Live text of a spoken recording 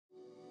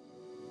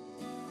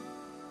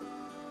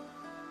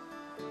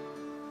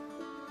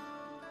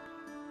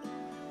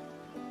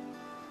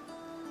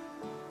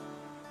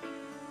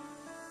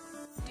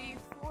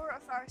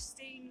our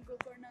stay in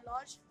Gokarna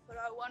Lodge for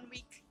our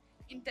 1-week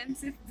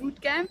intensive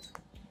boot camp.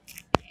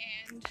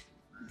 And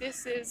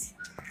this is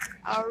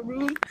our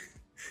room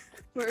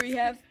where we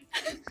have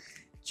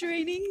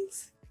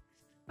trainings,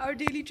 our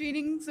daily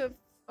trainings of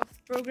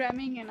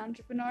programming and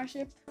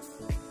entrepreneurship.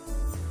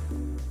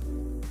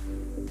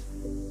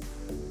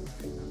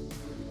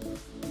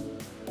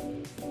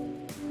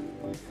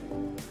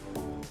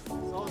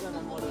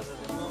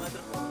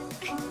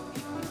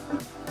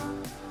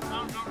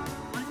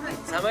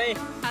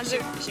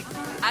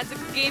 As a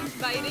game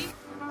baire.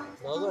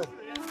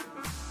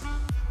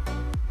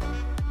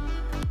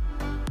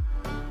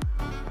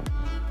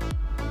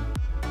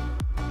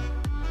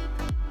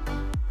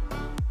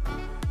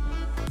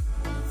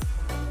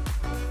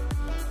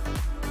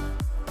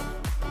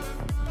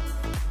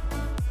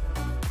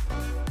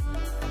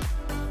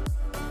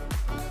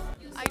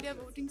 Idea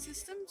voting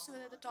system so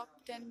that the top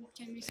 10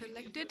 can be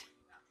selected.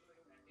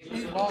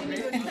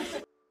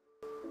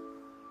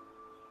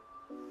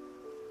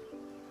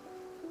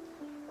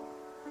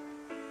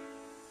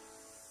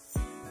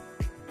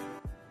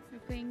 We're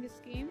playing this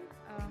game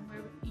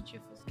where each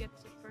of us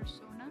gets a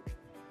persona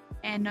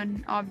and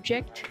an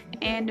object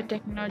and a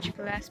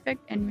technological aspect,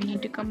 and we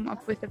need to come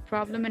up with a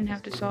problem and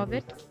have to solve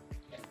it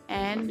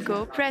and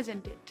go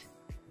present it.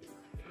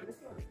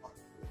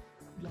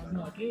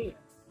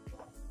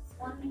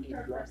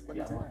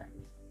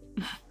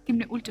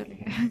 Timne ulto le.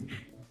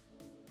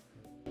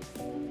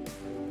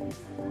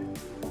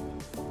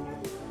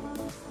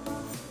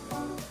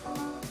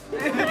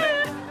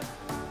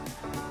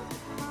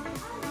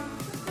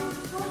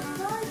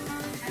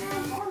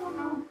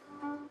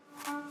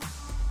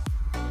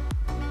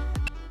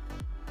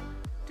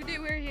 Today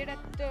we're here at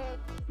the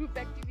group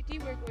activity.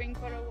 We're going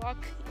for a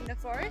walk in the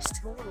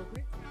forest.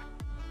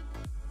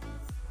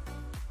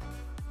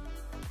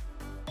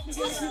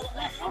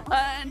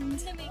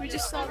 And we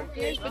just saw the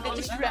bears, but they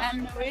just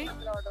ran away.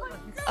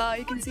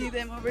 You can see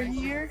them over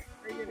here.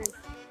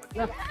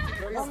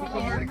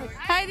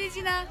 Hi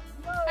Regina!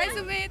 Hi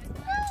Sumit!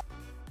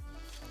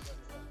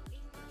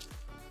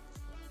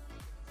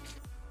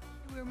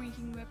 We're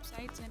making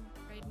websites, and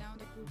right now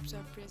the groups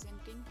are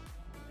presenting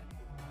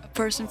a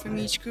person from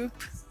each group.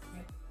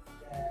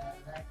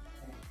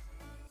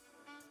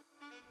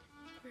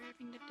 We're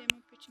having the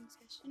demo pitching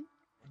session.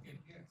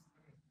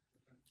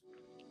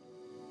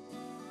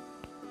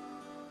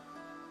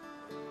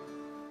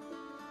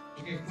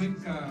 Okay, quick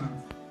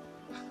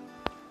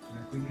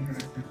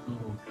introduction to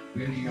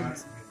where you are.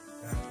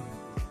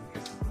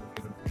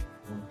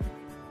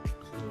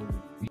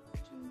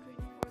 June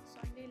 24th,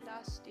 Sunday,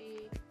 last day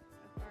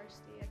of our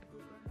stay at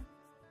Gokarna.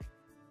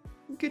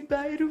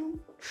 Goodbye, room.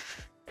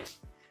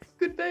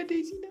 Goodbye,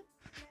 Regina.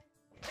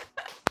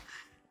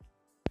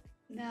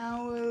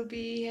 Now we'll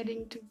be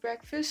heading to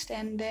breakfast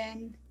and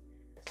then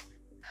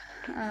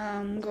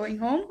going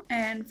home.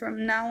 And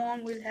from now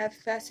on, we'll have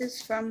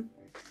classes from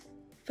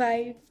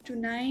 5 to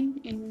 9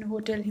 in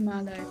Hotel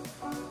Himalaya.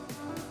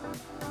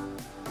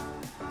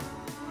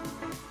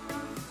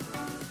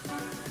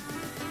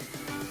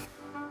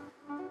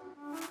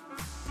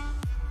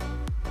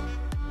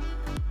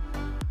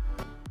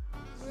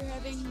 We're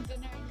having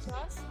dinner in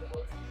class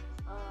because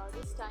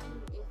this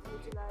time is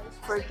utilized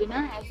for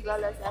dinner as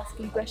well as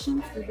asking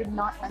questions we did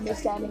not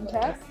understand in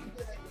class.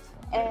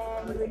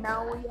 And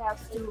now we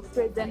have to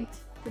present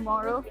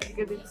tomorrow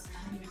because it's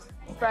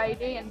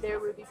Friday and there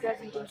will be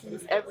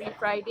presentations every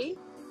Friday.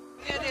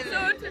 So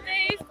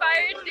today is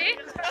Pirate Day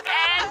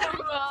and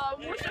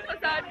most of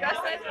us are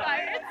dressed as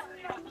pirates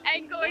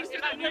and going to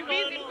the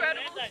movies,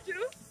 Incredibles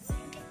 2.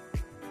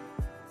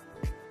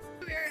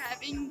 We're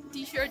having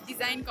t-shirt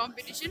design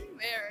competition.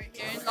 We're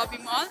here in Lobby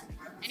Mall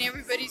and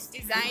everybody's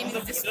design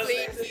is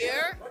displayed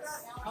here.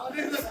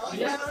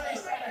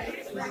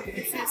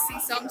 This is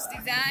Sisam's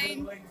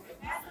design.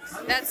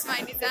 That's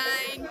my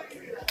design.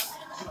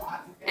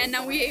 And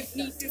now we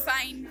need to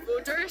find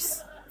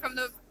voters from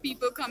the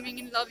people coming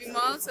in Lobby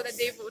Mall so that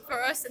they vote for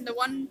us. And the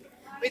one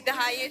with the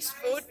highest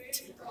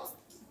vote,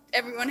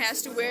 everyone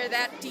has to wear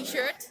that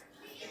t-shirt.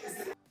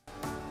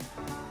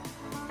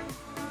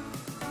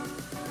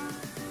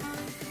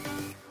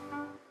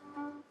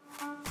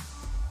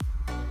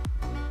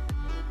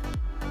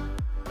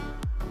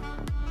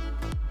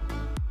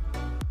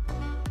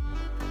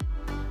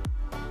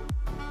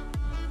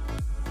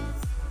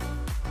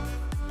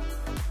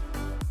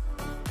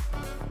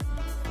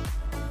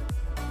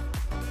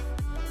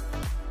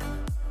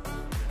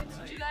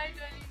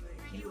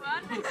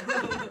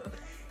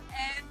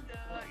 And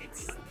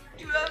it's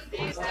 12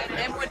 days at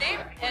Demo Day,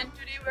 and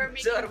today we're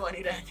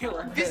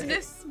making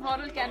business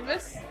model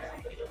canvas.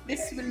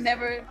 This will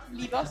never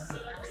leave us.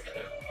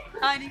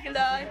 Hi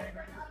Nikolai,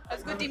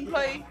 as good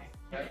employee.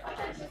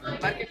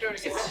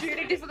 It's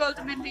really difficult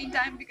to maintain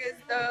time because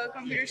the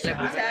computer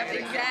students have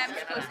exams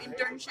plus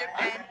internship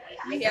and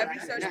we have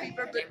research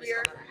paper, but we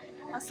are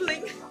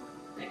hustling.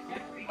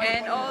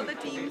 And all the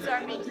teams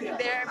are making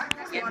their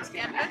business model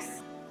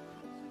canvas.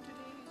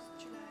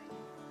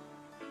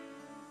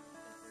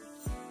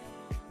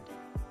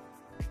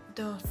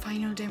 the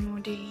final demo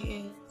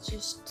day is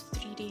just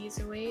 3 days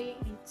away.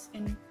 It's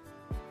in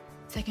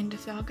 2nd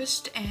of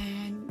August,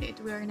 and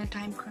we're in a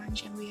time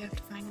crunch, and we have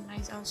to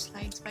finalize our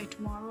slides by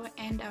tomorrow,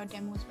 and our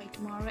demos by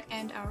tomorrow,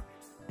 and our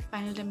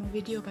final demo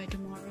video by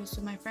tomorrow.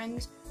 So my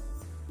friends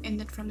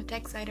from the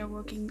tech side are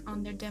working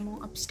on their demo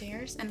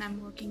upstairs, and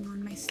I'm working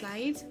on my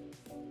slides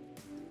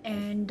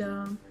and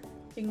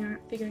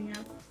figuring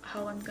out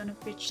how I'm gonna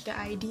pitch the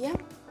idea.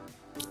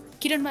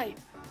 Kiran bhai,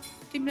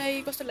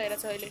 तिमीलाई कस्तो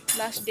लागिरहेछ अहिले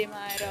last डेमा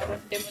आएर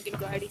अब demo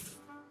दिनको अगाडि?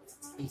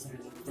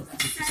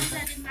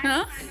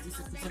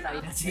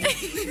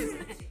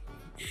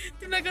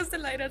 तिमीलाई कस्तो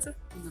लागिरहेछ?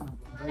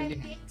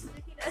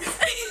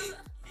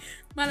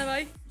 मलाई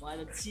भाइ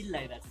चिल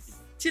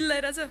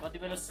लागिरहेछ। कति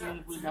बेला स्विमिङ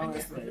पुल जाउँ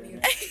जस्तो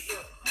लागिरहेछ।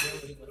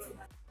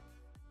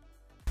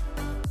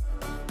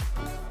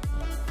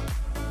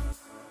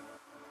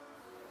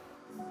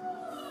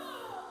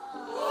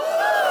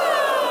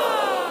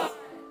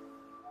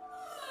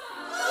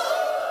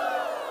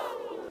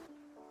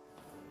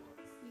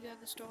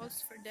 The stalls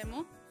for demo.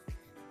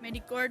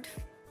 Medicord,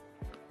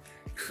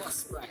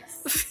 first prize.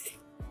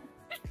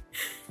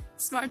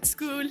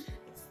 SmartSchool,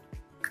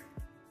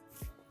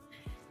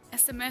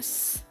 SMS.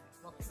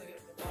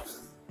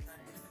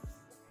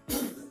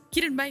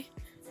 Kiran bhai,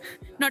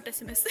 not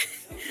SMS.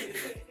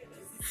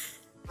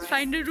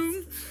 Find a room,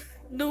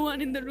 no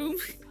one in the room.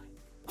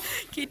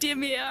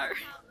 KTM AR.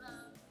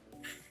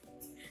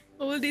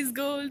 Old is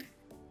gold.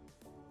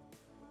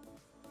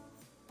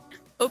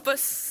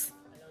 Opus.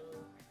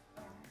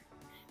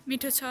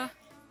 Mito cha,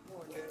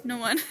 no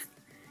one,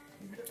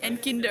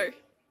 and Kinder.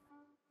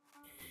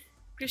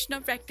 Krishna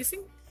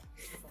practicing.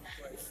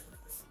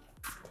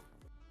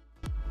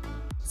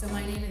 So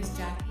my name is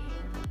Jackie,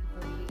 and I'm one of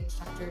the lead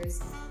instructors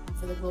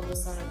for the Global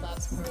Startup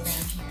Labs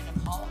program here in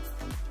Nepal.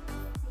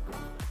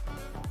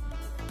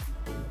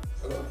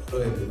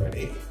 Hello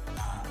everybody.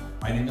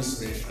 My name is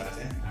Suresh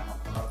Rajan, and I'm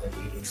one of the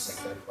lead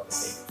instructors for the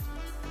same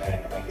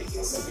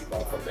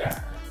program.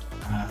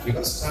 We're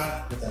going to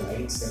start with the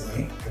light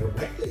ceremony. I would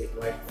like to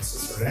invite Mr.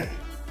 Suresh